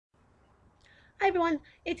Hi everyone,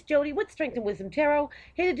 it's Jody with Strength and Wisdom Tarot,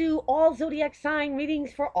 here to do all zodiac sign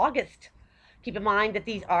readings for August. Keep in mind that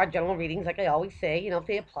these are general readings, like I always say. If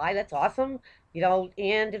they apply, that's awesome.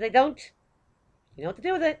 And if they don't, you know what to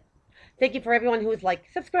do with it. Thank you for everyone who has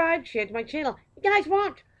subscribed, shared to my channel. You guys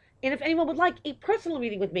rock! And if anyone would like a personal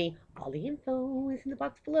reading with me, all the info is in the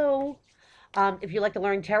box below. If you'd like to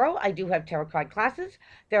learn tarot, I do have tarot card classes.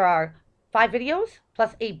 There are 5 videos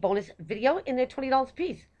plus a bonus video, and they're $20 a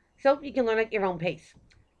piece. So you can learn at your own pace.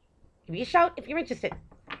 Give me a shout if you're interested.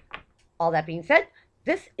 All that being said,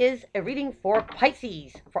 this is a reading for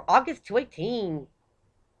Pisces for August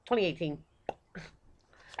 2018.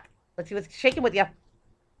 Let's see what's shaking with you.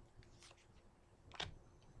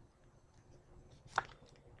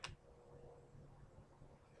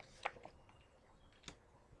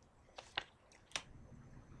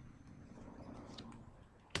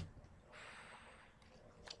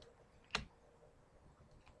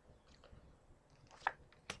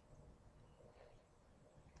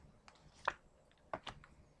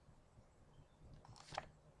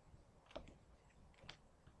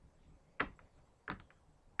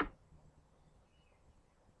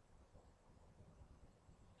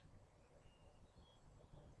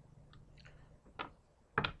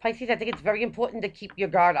 Pisces, I think it's very important to keep your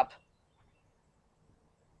guard up.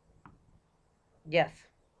 Yes.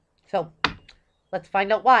 So, let's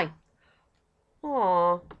find out why.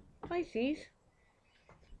 Aw, Pisces.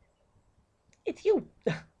 It's you.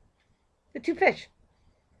 The 2 fish.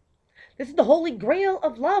 This is the holy grail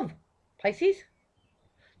of love, Pisces.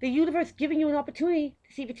 The universe giving you an opportunity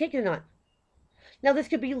to see if you take it or not. Now, this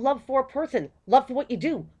could be love for a person, love for what you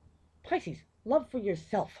do. Pisces, love for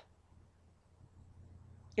yourself.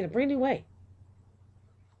 In a brand new way.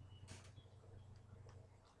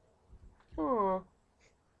 Aww.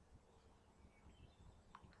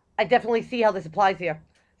 I definitely see how this applies here.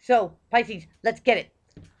 So, Pisces, let's get it.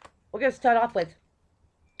 We're going to start off with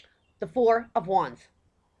the 4 of Wands.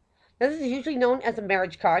 Now, this is usually known as a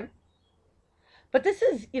marriage card. But this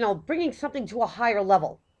is, bringing something to a higher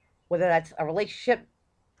level. Whether that's a relationship,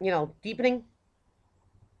 deepening.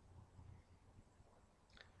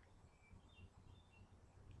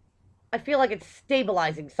 I feel like it's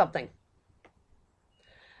stabilizing something.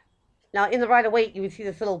 Now, in the Rider-Waite, you would see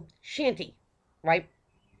this little shanty, right?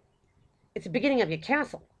 It's the beginning of your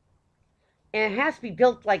castle. And it has to be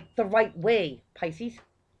built the right way, Pisces.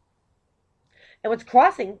 And what's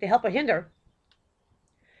crossing to help or hinder,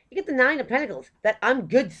 you get the 9 of Pentacles. That I'm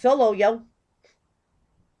good solo, yo.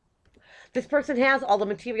 This person has all the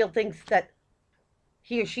material things that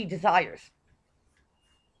he or she desires.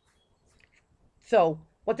 So,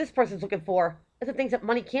 what this person's looking for is the things that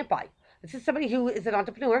money can't buy. This is somebody who is an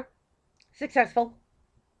entrepreneur, successful.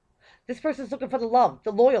 This person's looking for the love,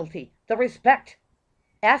 the loyalty, the respect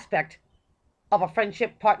aspect of a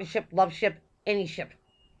friendship, partnership, loveship, any ship.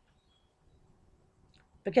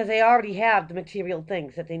 Because they already have the material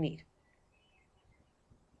things that they need.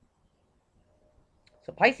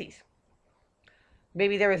 So Pisces,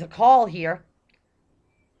 maybe there is a call here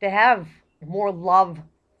to have more love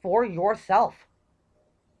for yourself.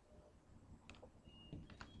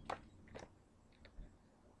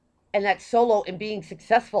 And that solo and being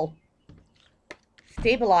successful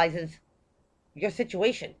stabilizes your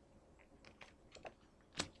situation.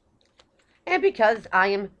 And because I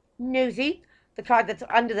am nosy, the card that's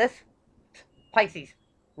under this, Pisces,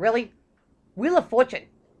 really? Wheel of Fortune,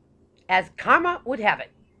 as karma would have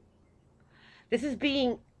it. This is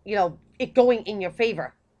being, it going in your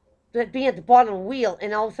favor. That being at the bottom of the wheel,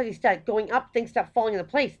 and all of a sudden you start going up, things start falling into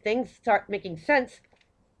place, things start making sense,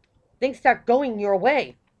 things start going your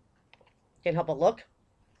way. Can't help but look.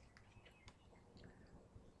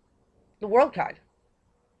 The World card.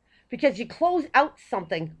 Because you close out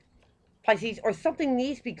something, Pisces, or something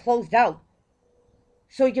needs to be closed out.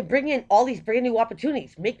 So you can bring in all these brand new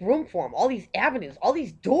opportunities, make room for them, all these avenues, all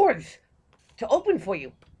these doors to open for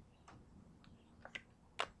you.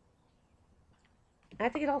 I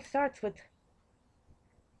think it all starts with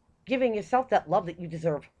giving yourself that love that you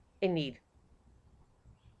deserve and need.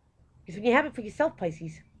 Because when you have it for yourself,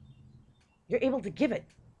 Pisces, you're able to give it.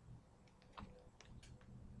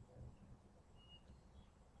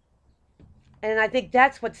 And I think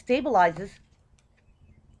that's what stabilizes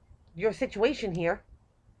your situation here.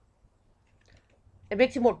 It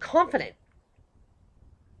makes you more confident.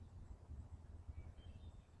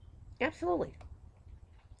 Absolutely.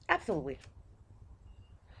 Absolutely.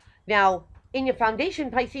 Now, in your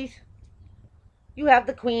foundation, Pisces, you have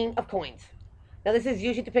the Queen of Coins. Now, this is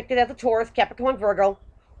usually depicted as a Taurus, Capricorn, Virgo,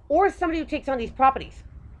 or somebody who takes on these properties.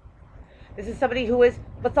 This is somebody who is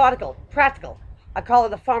methodical, practical, I call her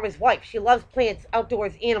the farmer's wife. She loves plants,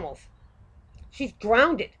 outdoors, animals. She's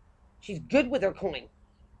grounded. She's good with her coin.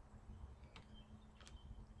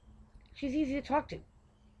 She's easy to talk to.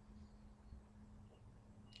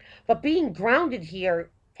 But being grounded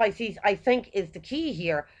here, Pisces, I think is the key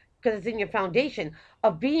here because it's in your foundation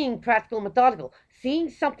of being practical and methodical, seeing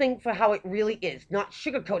something for how it really is, not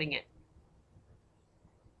sugarcoating it,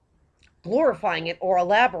 glorifying it, or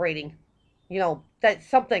elaborating, that's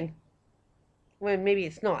something when maybe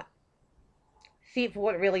it's not. See it for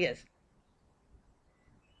what it really is.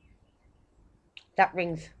 That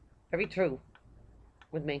rings very true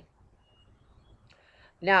with me.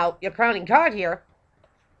 Now, your crowning card here,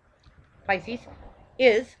 Pisces,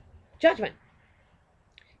 is Judgment.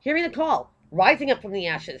 Hearing the call, rising up from the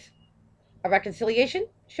ashes. A reconciliation?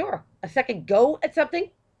 Sure. A second go at something?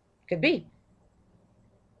 Could be.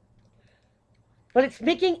 But it's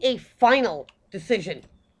making a final decision.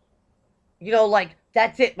 Like,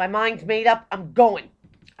 that's it. My mind's made up. I'm going.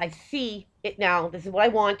 I see it now. This is what I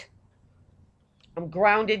want. I'm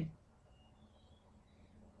grounded.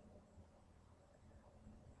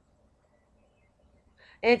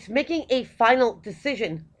 And it's making a final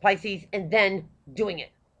decision, Pisces, and then doing it.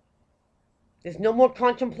 There's no more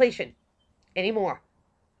contemplation anymore.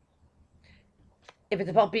 If it's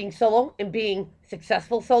about being solo and being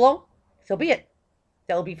successful solo, so be it.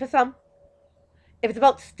 That'll be for some. If it's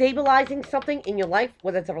about stabilizing something in your life,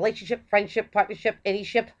 whether it's a relationship, friendship, partnership, any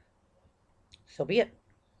ship, so be it.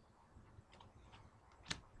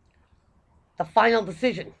 The final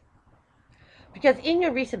decision. Because in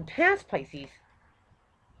your recent past, Pisces,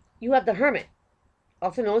 you have the Hermit,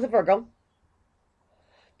 also known as a Virgo.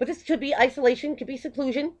 But this could be isolation, could be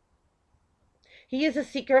seclusion. He is a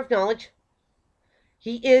seeker of knowledge.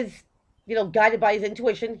 He is, guided by his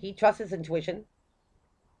intuition. He trusts his intuition.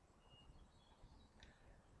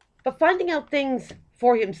 But finding out things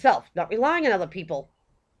for himself, not relying on other people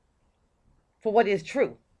for what is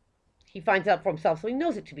true. He finds out for himself, so he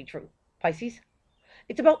knows it to be true, Pisces.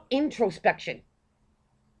 It's about introspection.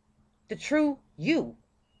 The true you.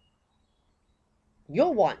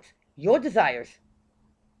 Your wants, your desires.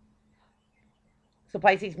 So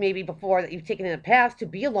Pisces, maybe before that you've taken in the past to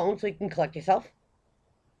be alone so you can collect yourself.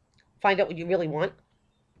 Find out what you really want.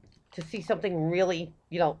 To see something really,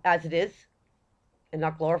 as it is. And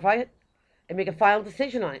not glorify it. And make a final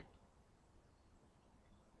decision on it.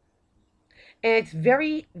 And it's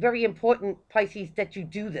very, very important, Pisces, that you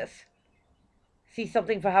do this. See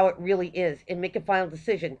something for how it really is. And make a final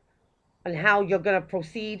decision on how you're going to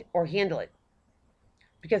proceed or handle it.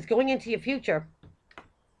 Because going into your future,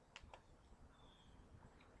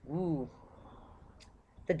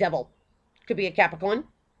 the devil. Could be a Capricorn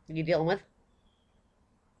that you're dealing with.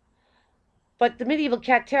 But the medieval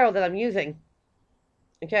cat tarot that I'm using,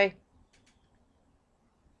 okay?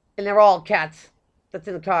 And they're all cats. That's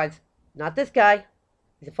in the cards. Not this guy.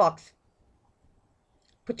 He's a fox.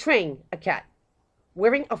 Portraying a cat.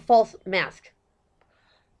 Wearing a false mask.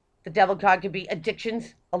 The devil card could be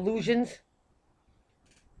addictions, illusions.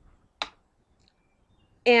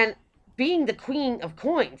 And being the queen of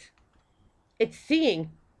coins, it's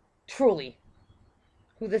seeing truly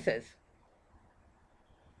who this is.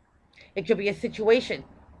 It could be a situation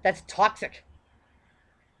that's toxic.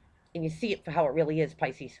 And you see it for how it really is,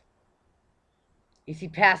 Pisces. You see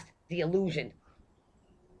past the illusion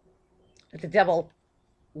that the devil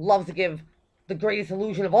loves to give the greatest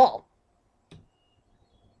illusion of all.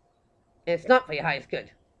 And it's not for your highest good.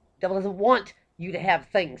 The devil doesn't want you to have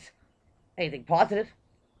things, anything positive.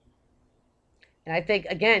 And I think,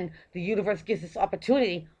 again, the universe gives this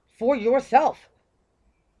opportunity for yourself.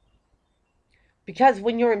 Because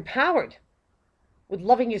when you're empowered with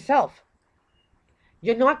loving yourself,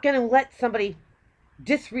 you're not going to let somebody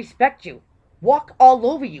disrespect you, walk all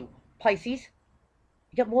over you, Pisces.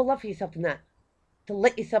 You got more love for yourself than that, to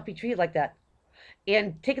let yourself be treated like that.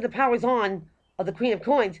 And taking the powers on of the Queen of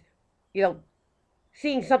Coins,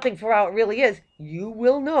 seeing something for how it really is, you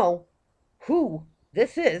will know who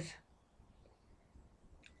this is.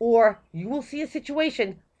 Or you will see a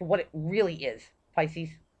situation for what it really is, Pisces.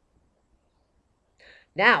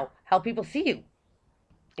 Now, how people see you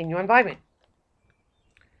in your environment.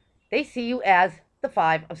 They see you as the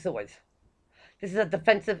Five of Swords. This is a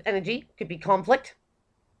defensive energy. Could be conflict.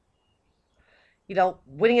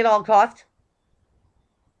 Winning at all cost.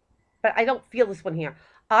 But I don't feel this one here.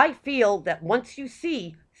 I feel that once you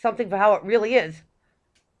see something for how it really is,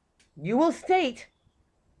 you will state,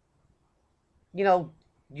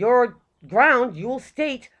 your ground, you will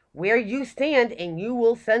state where you stand, and you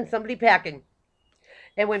will send somebody packing.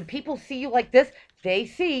 And when people see you like this, they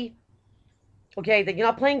see, okay, that you're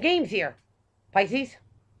not playing games here. Pisces,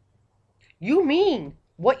 you mean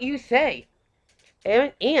what you say.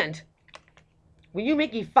 And when you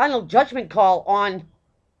make a final judgment call on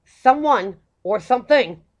someone or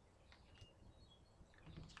something,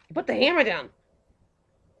 you put the hammer down.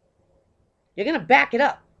 You're going to back it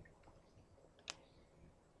up.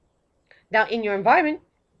 Now, in your environment,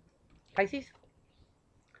 Pisces,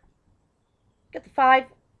 get the Five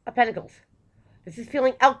of Pentacles. This is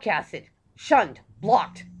feeling outcasted, shunned,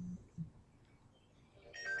 blocked.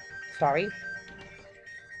 Sorry.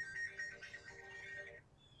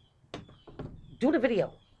 Do the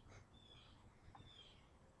video.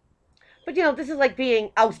 But this is like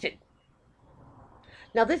being ousted.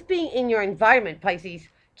 Now, this being in your environment, Pisces,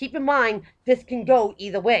 keep in mind this can go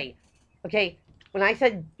either way. Okay? When I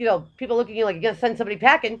said, people looking at you like you're going to send somebody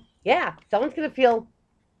packing, yeah, someone's going to feel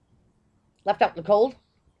left out in the cold.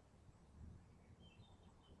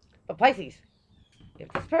 But Pisces,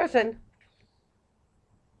 if this person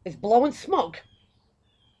is blowing smoke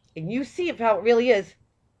and you see how it really is,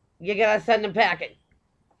 you got to send them packing.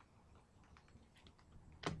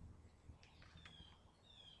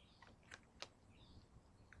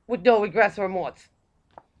 With no regrets or remorse.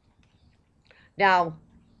 Now,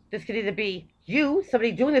 this could either be you,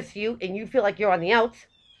 somebody doing this to you, and you feel like you're on the outs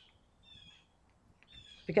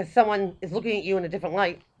because someone is looking at you in a different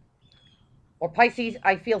light. Or Pisces,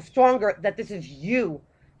 I feel stronger that this is you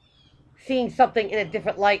seeing something in a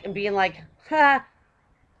different light and being like, ha,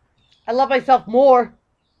 I love myself more.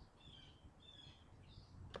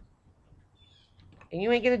 And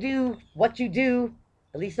you ain't going to do what you do,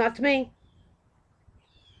 at least not to me.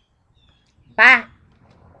 Bye.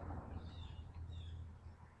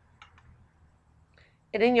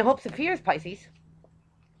 And in your hopes and fears, Pisces,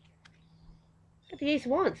 get the Ace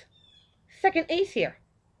of Wands. Second ace here.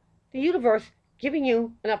 The universe giving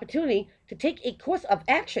you an opportunity to take a course of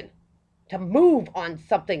action, to move on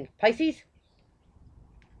something, Pisces.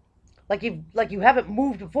 Like you haven't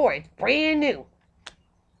moved before. It's brand new.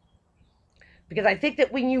 Because I think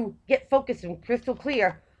that when you get focused and crystal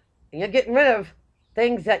clear, and you're getting rid of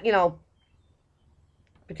things that,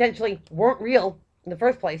 potentially weren't real in the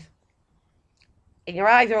first place, and your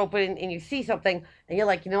eyes are open and you see something, and you're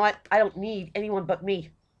like, you know what? I don't need anyone but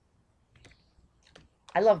me.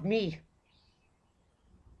 I love me.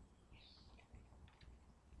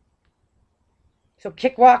 So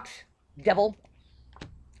kick rocks, devil.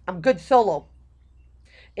 I'm good solo.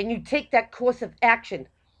 And you take that course of action,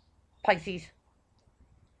 Pisces.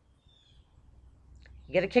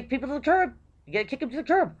 You got to kick people to the curb. You got to kick them to the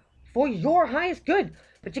curb for your highest good.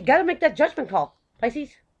 But you got to make that judgment call,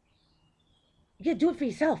 Pisces. You got to do it for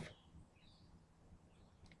yourself.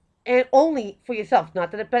 And only for yourself.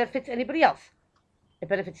 Not that it benefits anybody else. It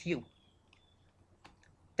benefits you.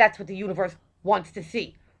 That's what the universe wants to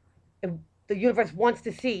see. And the universe wants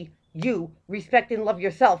to see you respect and love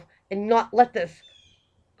yourself and not let this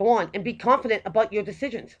go on. And be confident about your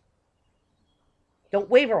decisions. Don't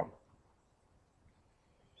waver them.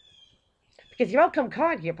 Because your outcome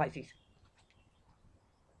card here, Pisces,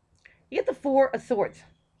 you get the Four of Swords.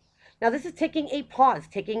 Now, this is taking a pause,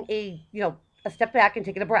 taking a step back and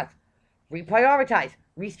taking a breath. Reprioritize,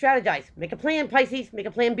 re-strategize. Make a plan, Pisces. Make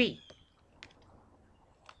a plan B.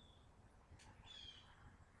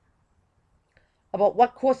 About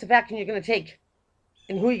what course of action you're going to take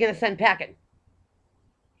and who you're going to send packing.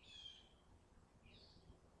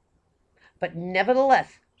 But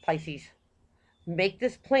nevertheless, Pisces, make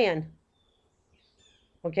this plan,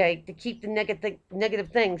 okay, to keep the negative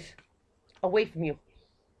things away from you.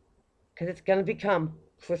 Because it's going to become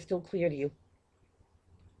crystal clear to you.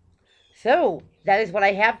 So, that is what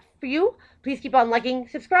I have for you. Please keep on liking,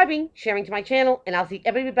 subscribing, sharing to my channel, and I'll see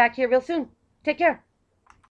everybody back here real soon. Take care.